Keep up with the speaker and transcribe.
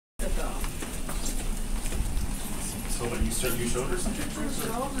ago. So when you showed her some pictures? I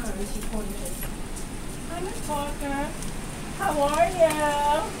showed her and she pointed. Hi, Miss Parker. How are you?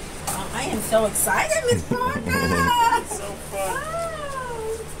 I am so excited, Miss Parker. So fun.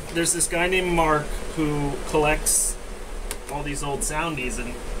 Wow. There's this guy named Mark who collects all these old soundies,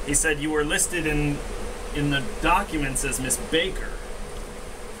 and he said you were listed in the documents as Miss Baker.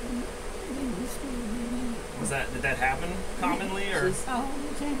 Did that happen commonly, or? All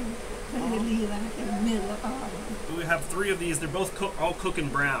the time. Literally like in the middle of all. We have 3 of these. They're both all cooking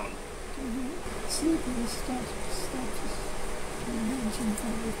brown. Sleeping statues.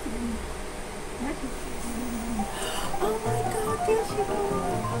 Oh my God, there she goes.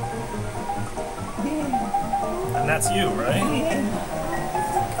 Yeah. And that's you, right? Yeah.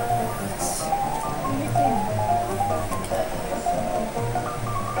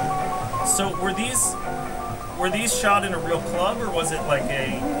 So were these shot in a real club, or was it like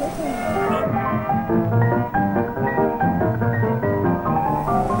a?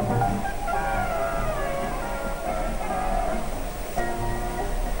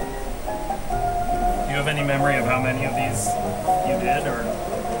 Do you have any memory of how many of these you did, or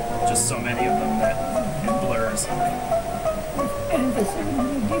just so many of them that it blurs? And there's so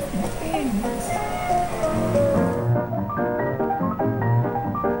many different things.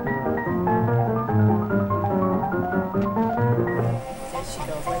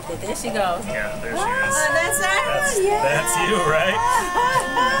 There she goes. Yeah, there she is. Oh, that's her. That's you, right?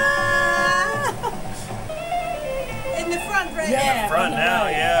 In the front, right? Yeah, in the front now,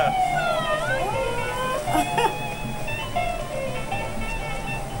 yeah.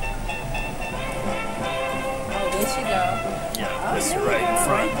 Oh, there she goes. Yeah, this is right in front.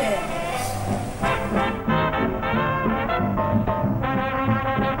 Right there.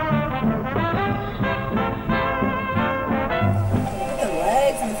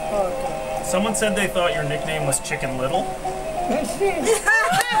 Someone said they thought your nickname was Chicken Little. That's it.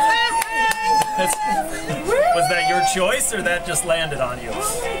 Was that your choice, or that just landed on you?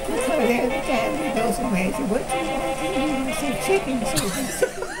 So every time we go somewhere, I say, what do you want to eat? I say, chicken.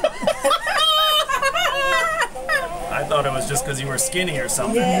 I thought it was just because you were skinny or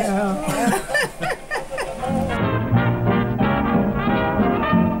something. Yeah.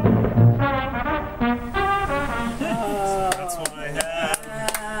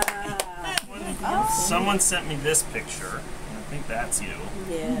 Someone sent me this picture. I think that's you.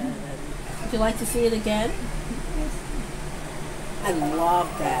 Yeah. Would you like to see it again? I love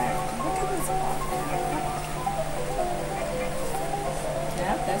that. Look at this one.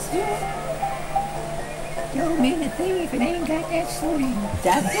 Yeah, that's you. Don't mean a thing if it ain't got that swing.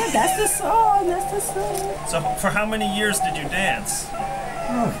 That's it. That's the song. That's the song. So, for how many years did you dance?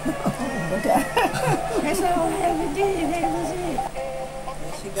 That's all I ever did. That was it.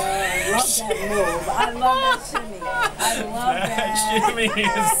 I love that move. I love that shimmy. I love that. That shimmy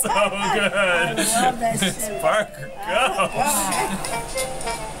is so good. I love that shimmy. Parker, go.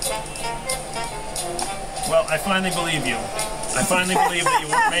 Well, I finally believe you. I finally believe that you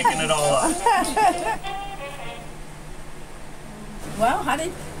weren't making it all up. Well,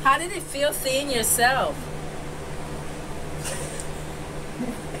 how did it feel seeing yourself?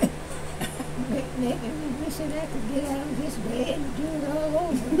 Making me wishing I could get out of this bed and do it all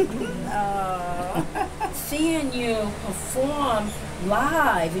over again. Seeing you perform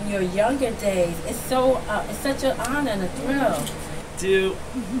live in your younger days, it's such an honor and a thrill. 2,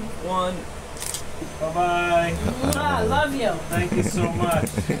 1. Bye-bye. I love you. Thank you so much.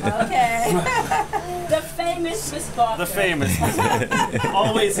 Okay. The famous Miss Parker. The famous.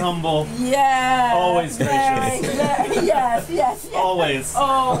 Always humble. Yeah. Always gracious. Yes. Always.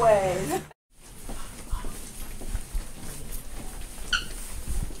 Always.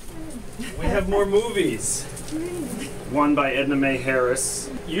 We have more movies. One by Edna Mae Harris.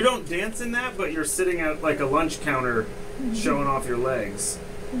 You don't dance in that, but you're sitting at like a lunch counter showing off your legs.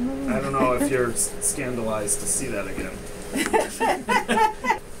 I don't know if you're scandalized to see that again.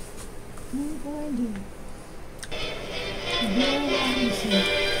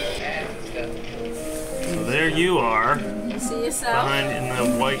 So there you are. You see yourself? Behind in the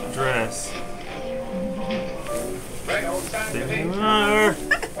white dress. There you are.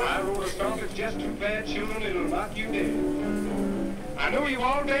 I wrote a song that's just too bad children it'll knock you dead. I know you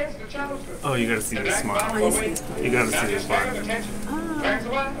all dance to Charleston. Oh, you gotta see this smile. You gotta see this smile. That's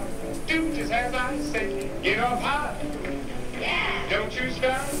why, do just as I say, get up high. Don't you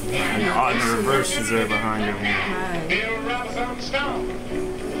stop. Oh, in the reverse, she's there behind you. Bill Robinson stone.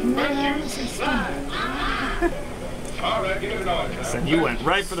 First you slide. All right, give it noise. And you went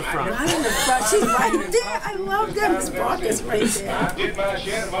right for the front. Right in the front. She's right there. I love that. Miss Parker's right there. I did my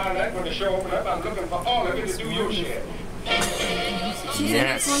share tomorrow night when the show opened up. I'm looking for all of you to do your share.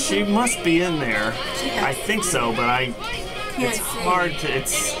 Yes, she must be in there. I think so, but it's hard to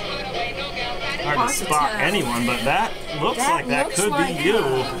spot anyone, but that looks like that could be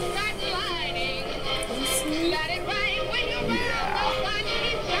you.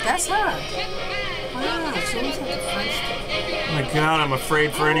 Yeah. That's her. Wow, she always has the French stuff. Oh my God, I'm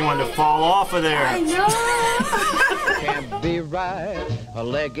afraid for anyone to fall off of there. I know. Can't be right, a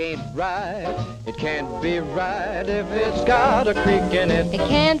leg ain't right. It can't be right if it's got a creak in it. It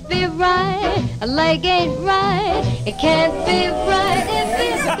can't be right, a leg ain't right. It can't be right if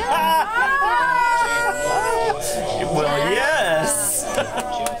it's got. Well, yes.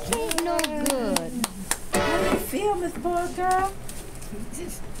 No good. How do you feel, Miss Parker?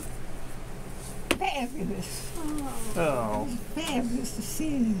 Just fabulous. Oh. Fabulous to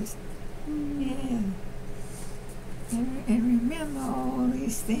see this. Yeah. And remember all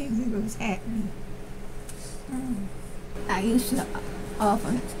these things that was happening. I used to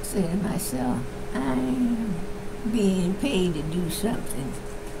often say to myself, I am being paid to do something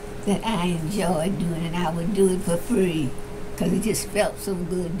that I enjoyed doing, and I would do it for free because it just felt so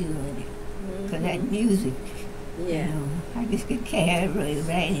good doing it. Because that music, you know, I just get carried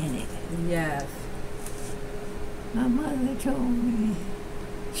right in it. Yes. My mother told me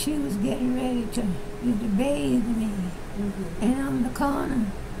she was getting ready to bathe me, and on the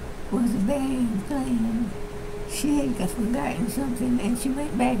corner was a band playing. She had forgotten something, and she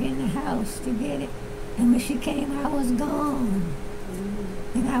went back in the house to get it. And when she came, I was gone,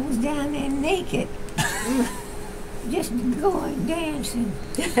 and I was down there naked, just going dancing.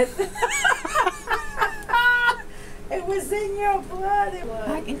 It was in your blood. It was.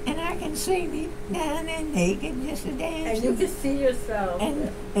 I can see me down there naked, just a dancing. And you can see yourself.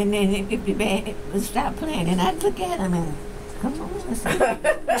 And then if the band would stop playing, and I'd look at them and, come on,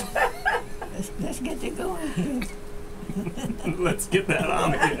 let's get to going here. Let's get that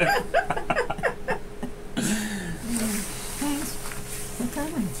on here. Thanks for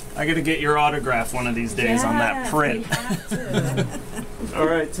coming. I gotta get your autograph one of these days on that print. We have to. All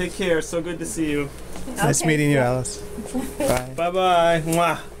right, take care. So good to see you. Nice meeting you, Alice. Bye. Bye-bye.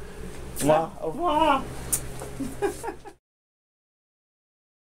 Mwah. Mwah. Mwah.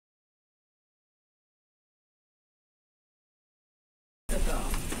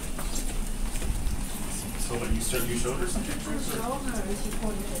 So what, you showed her some pictures?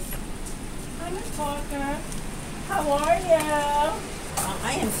 Hi, Miss Parker. How are you?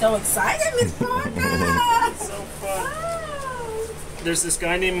 I am so excited, Miss Parker. So fun. There's this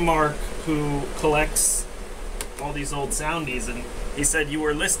guy named Mark who collects all these old soundies, and he said you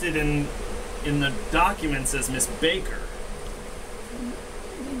were listed in the documents as Miss Baker.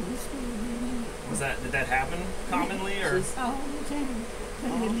 Did that happen commonly, or? All the time.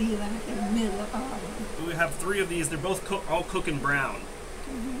 Literally like in the middle of all of it. We have 3 of these. They're both all cooking brown.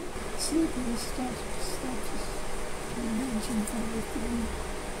 Sleeping statues. Dimensions of the thing.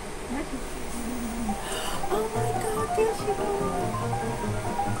 Oh my God, there she goes.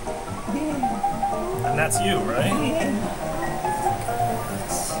 Yeah. And that's you, right? Yeah.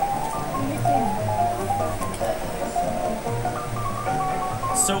 Right there.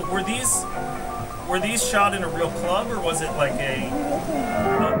 So were these shot in a real club, or was it like a?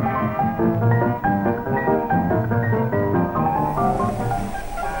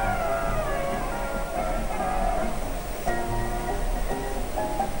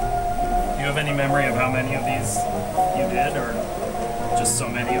 Do you have any memory of how many of these you did, or just so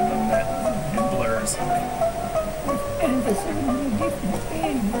many of them that it blurs? And for so many different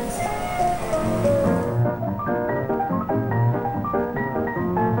things.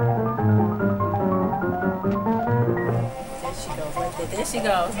 There she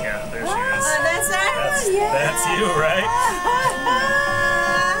goes. Yeah, there she is. That's her. That's you, right?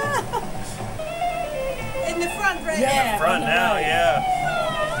 In the front, right? In the front now, yeah.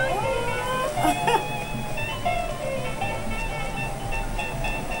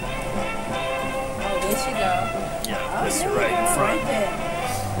 Oh, there she goes. Yeah, this is right in front. Right there.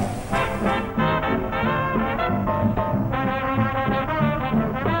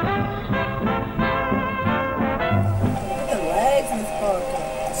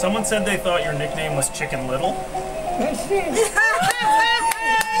 Someone said they thought your nickname was Chicken Little. That's it.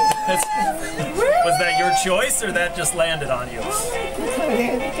 Was that your choice, or that just landed on you? Because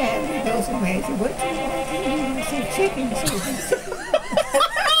every time we go somewhere, I say, what do you want to eat? I say, chicken.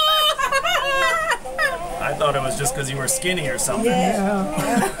 I thought it was just because you were skinny or something. Yeah.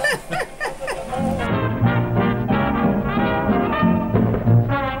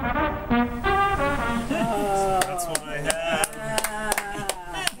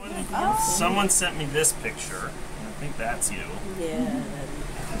 someone sent me this picture. I think that's you. Yeah.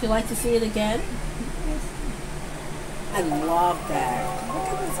 Would you like to see it again? I love that. Look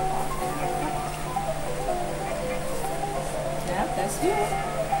at this. Yeah, that's you.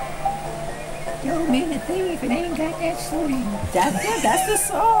 Don't make a thing if it ain't got that swing. That's it. That's the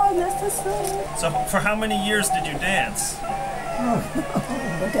song. That's the song. So, for how many years did you dance? That's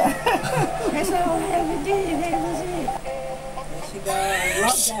all I ever did. That was it. There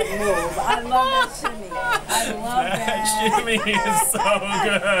she goes. I love that move. I love that shimmy. I love that. That shimmy is so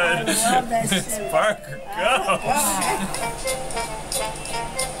good. I love that shimmy. Parker, go.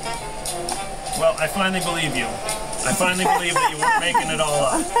 Well, I finally believe you. I finally believe that you weren't making it all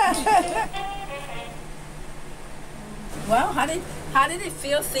up. Well, how did it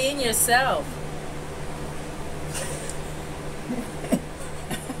feel seeing yourself?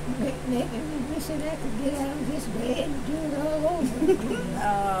 Making me wish that I could get out of this bed and do it all over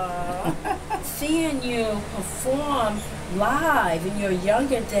again. Seeing you perform live in your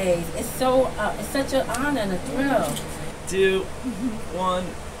younger days, it's such an honor and a thrill. 2, 1.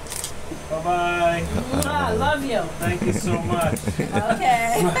 Bye-bye. I love you. Thank you so much.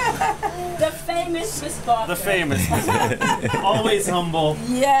 Okay. The famous Miss Parker. The famous. Always humble.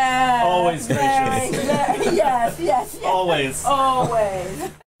 Yes. Always gracious. Yes. Always.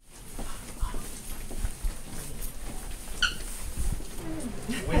 Always.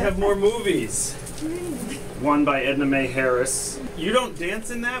 We have more movies. One by Edna Mae Harris. You don't dance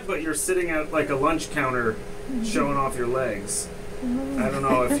in that, but you're sitting at like a lunch counter showing off your legs. I don't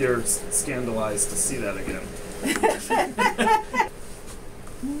know if you're scandalized to see that again.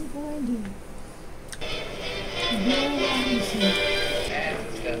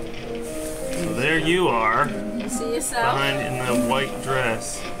 So there you are. You see yourself? Behind in the white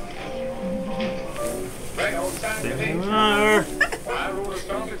dress. There you are. I wrote a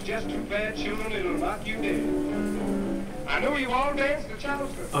song that's just too bad, children, it'll knock you dead. I know you all dance to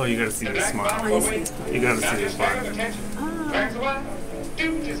Charleston. Oh, you gotta see the smile. You gotta see the smile. That's why,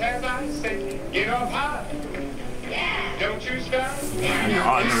 do just as I say, get up high. Don't you stop.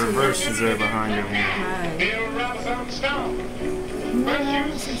 Oh, in the reverse, she's there behind you. Bill Robinson stomp.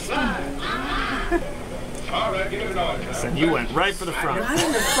 First you slide. All right, give it a noise. And you went right for the front. Right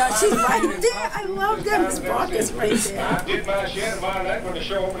in the front. She's right there. I love them. Miss Parker's right there. I did my share tomorrow night when the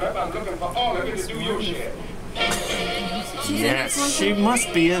show opened up. I'm looking for all of you to do your share. Yes, she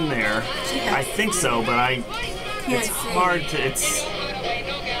must be in there. I think so, but it's hard to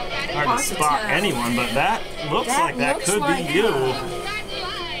spot anyone, but that looks like that could be you.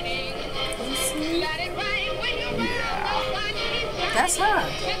 Yeah. That's her.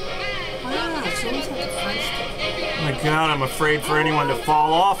 Wow, she always had the front stick. Oh my God, I'm afraid for anyone to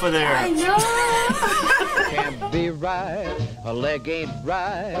fall off of there. I know. Can't be right, a leg ain't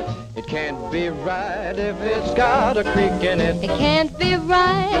right. It can't be right if it's got a creak in it. It can't be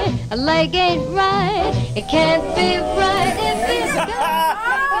right, a leg ain't right. It can't be right if it's got.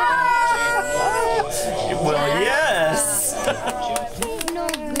 Well, yes. No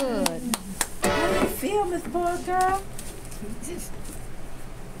good. How do you feel, Miss Parker? Just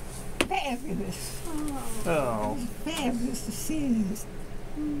fabulous. Oh. Fabulous to see this.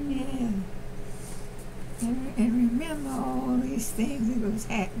 Yeah. And remember all these things that was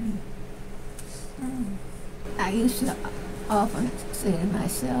happening. I used to often say to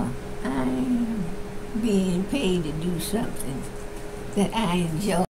myself, I am being paid to do something that I enjoy.